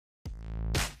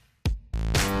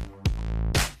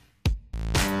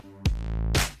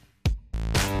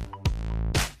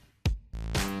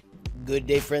Good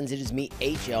day, friends. It is me,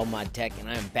 HLModTech, and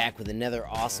I'm back with another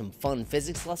awesome, fun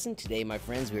physics lesson. Today, my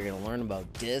friends, we're going to learn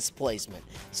about displacement.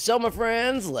 So, my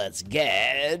friends, let's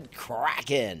get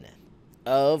cracking.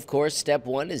 Of course, step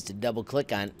one is to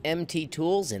double-click on MT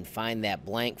Tools and find that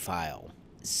blank file.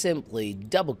 Simply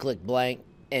double-click blank,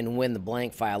 and when the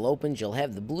blank file opens, you'll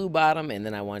have the blue bottom, and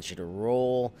then I want you to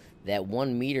roll that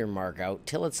 1 meter mark out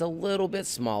till it's a little bit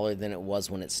smaller than it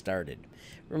was when it started.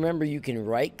 Remember, you can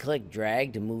right-click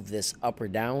drag to move this up or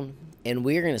down, and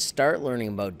we're going to start learning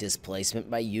about displacement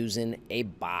by using a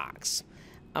box.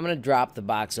 I'm going to drop the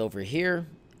box over here.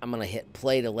 I'm going to hit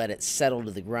play to let it settle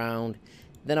to the ground.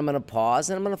 Then I'm going to pause,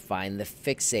 and I'm going to find the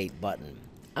Fixate button.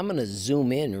 I'm going to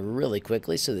zoom in really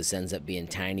quickly so this ends up being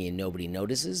tiny and nobody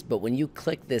notices, but when you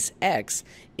click this X,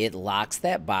 it locks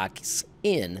that box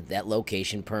in that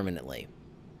location permanently.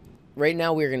 Right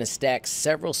now we're going to stack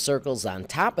several circles on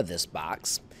top of this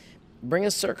box. Bring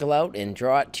a circle out and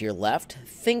draw it to your left,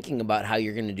 thinking about how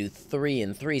you're going to do 3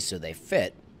 and 3 so they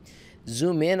fit.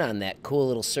 Zoom in on that cool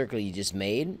little circle you just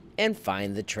made and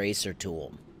find the tracer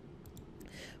tool.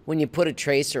 When you put a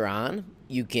tracer on,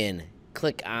 you can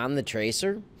click on the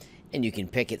tracer and you can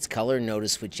pick its color.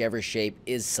 Notice whichever shape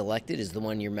is selected is the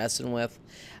one you're messing with.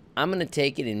 I'm going to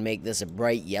take it and make this a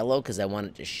bright yellow because I want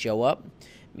it to show up.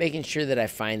 Making sure that I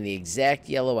find the exact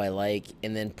yellow I like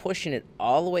and then pushing it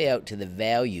all the way out to the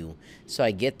value so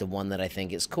I get the one that I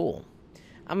think is cool.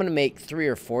 I'm going to make 3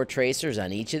 or 4 tracers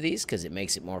on each of these because it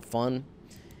makes it more fun.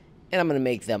 And I'm going to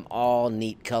make them all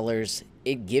neat colors.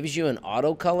 It gives you an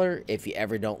auto color if you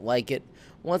ever don't like it.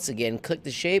 Once again, click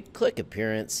the shape, click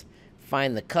appearance,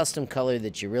 find the custom color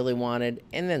that you really wanted,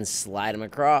 and then slide them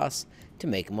across to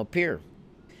make them appear.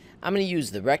 I'm going to use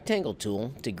the rectangle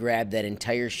tool to grab that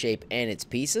entire shape and its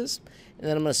pieces, and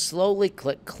then I'm going to slowly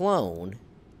click clone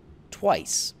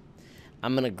twice.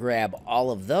 I'm going to grab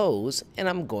all of those, and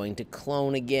I'm going to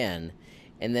clone again,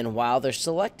 and then while they're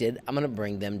selected, I'm going to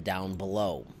bring them down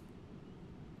below.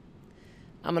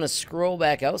 I'm going to scroll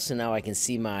back out so now I can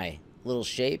see my little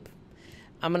shape.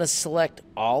 I'm going to select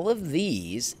all of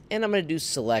these, and I'm going to do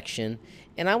selection,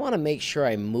 and I want to make sure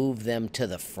I move them to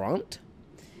the front.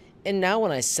 And now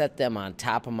when I set them on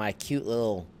top of my cute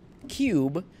little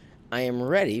cube, I am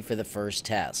ready for the first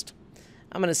test.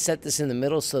 I'm going to set this in the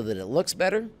middle so that it looks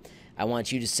better. I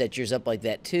want you to set yours up like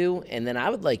that too, and then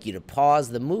I would like you to pause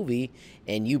the movie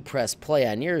and you press play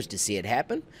on yours to see it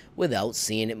happen without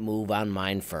seeing it move on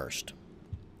mine first.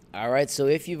 Alright, so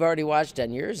if you've already watched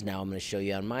on yours, now I'm going to show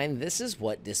you on mine. This is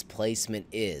what displacement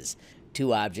is.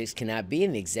 2 objects cannot be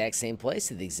in the exact same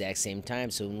place at the exact same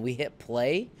time, so when we hit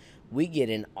play, we get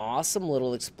an awesome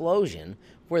little explosion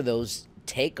where those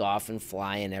take off and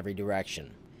fly in every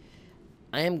direction.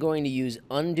 I am going to use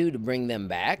undo to bring them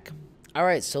back.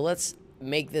 Alright, so let's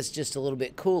make this just a little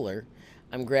bit cooler.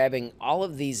 I'm grabbing all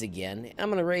of these again, and I'm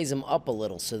going to raise them up a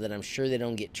little so that I'm sure they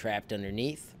don't get trapped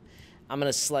underneath. I'm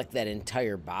going to select that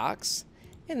entire box,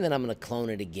 and then I'm going to clone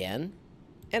it again,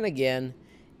 and again,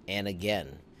 and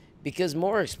again, because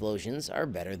more explosions are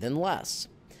better than less.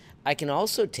 I can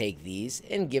also take these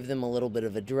and give them a little bit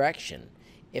of a direction.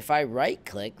 If I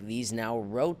right-click, these now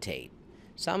rotate.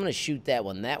 So I'm going to shoot that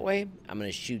one that way. I'm going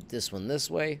to shoot this one this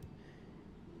way.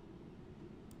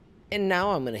 And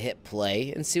now I'm going to hit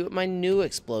play and see what my new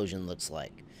explosion looks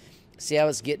like. See how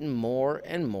it's getting more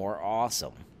and more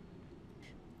awesome.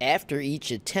 After each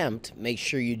attempt, make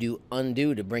sure you do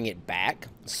undo to bring it back,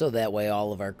 so that way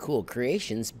all of our cool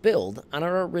creations build on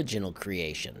our original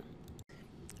creation.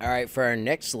 Alright, for our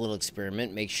next little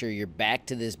experiment, make sure you're back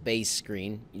to this base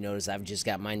screen. You notice I've just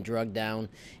got mine drugged down,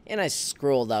 and I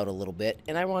scrolled out a little bit,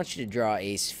 and I want you to draw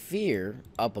a sphere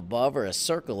up above, or a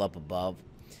circle up above.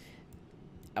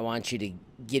 I want you to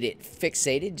get it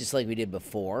fixated, just like we did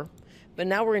before. But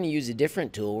now we're going to use a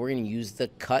different tool. We're going to use the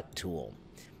cut tool.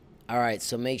 Alright,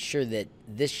 so make sure that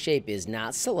this shape is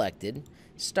not selected.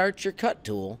 Start your cut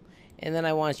tool, and then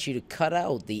I want you to cut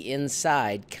out the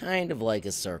inside, kind of like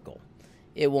a circle.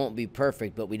 It won't be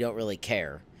perfect, but we don't really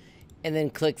care. And then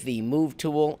click the move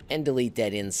tool and delete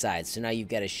that inside. So now you've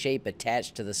got a shape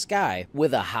attached to the sky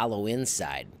with a hollow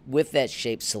inside. With that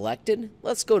shape selected,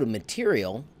 let's go to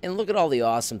material and look at all the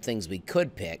awesome things we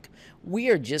could pick. We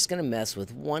are just going to mess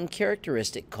with one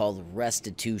characteristic called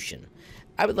restitution.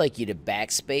 I would like you to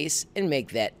backspace and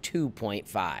make that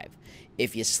 2.5.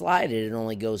 If you slide it, it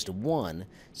only goes to 1.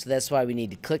 So that's why we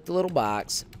need to click the little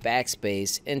box,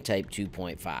 backspace, and type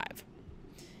 2.5.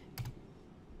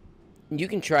 You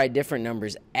can try different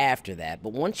numbers after that,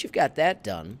 but once you've got that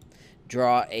done,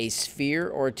 draw a sphere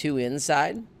or 2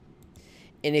 inside,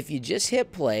 and if you just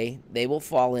hit play, they will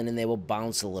fall in and they will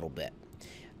bounce a little bit.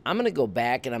 I'm going to go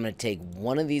back and I'm going to take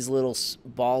one of these little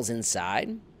balls inside,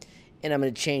 and I'm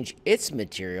going to change its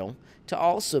material to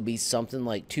also be something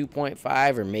like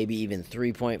 2.5 or maybe even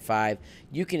 3.5.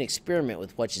 You can experiment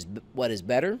with what is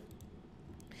better.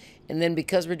 And then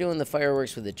because we're doing the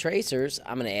fireworks with the tracers,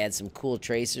 I'm going to add some cool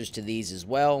tracers to these as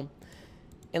well.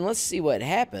 And let's see what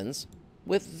happens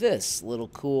with this little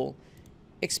cool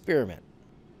experiment.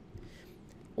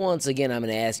 Once again, I'm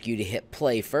going to ask you to hit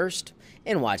play first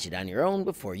and watch it on your own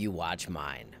before you watch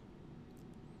mine.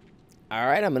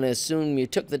 Alright, I'm going to assume you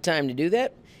took the time to do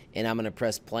that, and I'm going to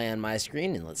press play on my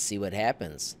screen and let's see what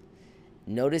happens.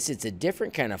 Notice it's a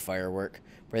different kind of firework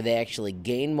where they actually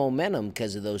gain momentum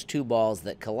because of those two balls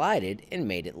that collided and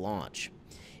made it launch.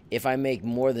 If I make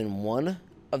more than one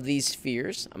of these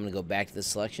spheres, I'm going to go back to the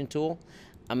selection tool.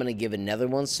 I'm going to give another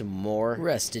one some more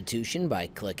restitution by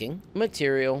clicking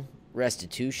Material,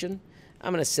 Restitution.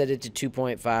 I'm going to set it to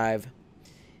 2.5,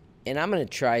 and I'm going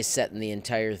to try setting the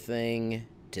entire thing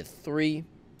to 3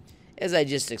 as I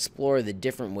just explore the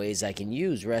different ways I can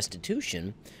use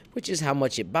restitution, which is how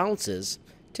much it bounces,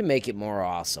 to make it more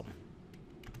awesome.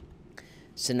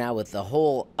 So now with the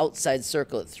whole outside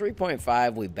circle at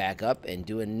 3.5, we back up and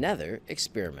do another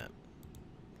experiment.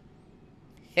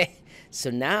 So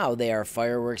now they are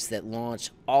fireworks that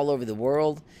launch all over the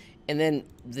world. And then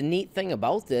the neat thing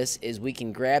about this is we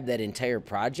can grab that entire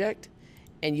project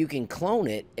and you can clone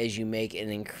it as you make an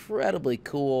incredibly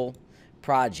cool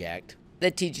project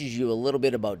that teaches you a little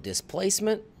bit about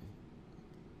displacement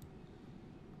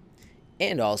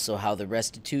and also how the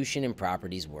restitution and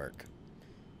properties work.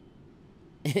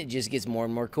 It just gets more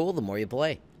and more cool the more you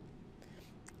play.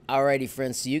 Alrighty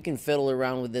friends, so you can fiddle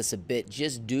around with this a bit.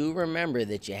 Just do remember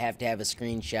that you have to have a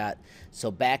screenshot.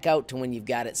 So back out to when you've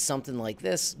got it something like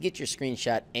this, get your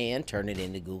screenshot and turn it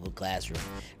into Google Classroom.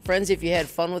 Friends, if you had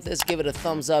fun with this, give it a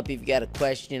thumbs up. If you got a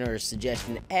question or a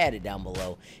suggestion, add it down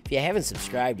below. If you haven't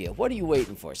subscribed yet, what are you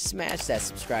waiting for? Smash that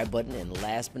subscribe button, and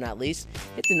last but not least,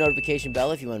 hit the notification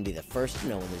bell if you want to be the first to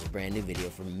know when there's a brand new video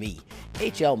from me,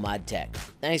 HLModTech.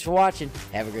 Thanks for watching.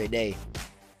 Have a great day.